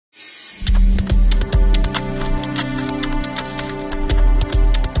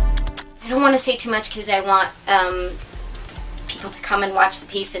want to say too much because I want people to come and watch the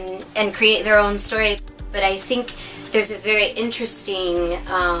piece and create their own story. But I think there's a very interesting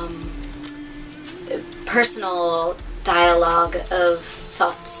personal dialogue of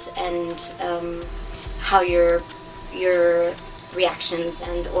thoughts and how your reactions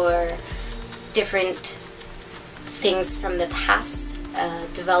and or different things from the past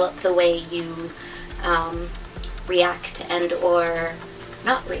develop the way you react and or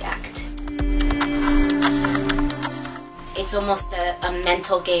not react. It's almost a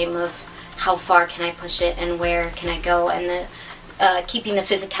mental game of how far can I push it and where can I go, and keeping the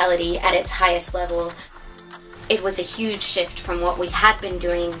physicality at its highest level. It was a huge shift from what we had been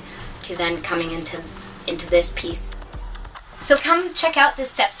doing to then coming into this piece. So come check out the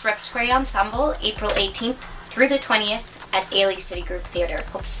Steps Repertory Ensemble April 18th through the 20th at Ailey Citigroup Theatre.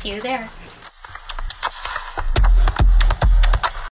 Hope to see you there.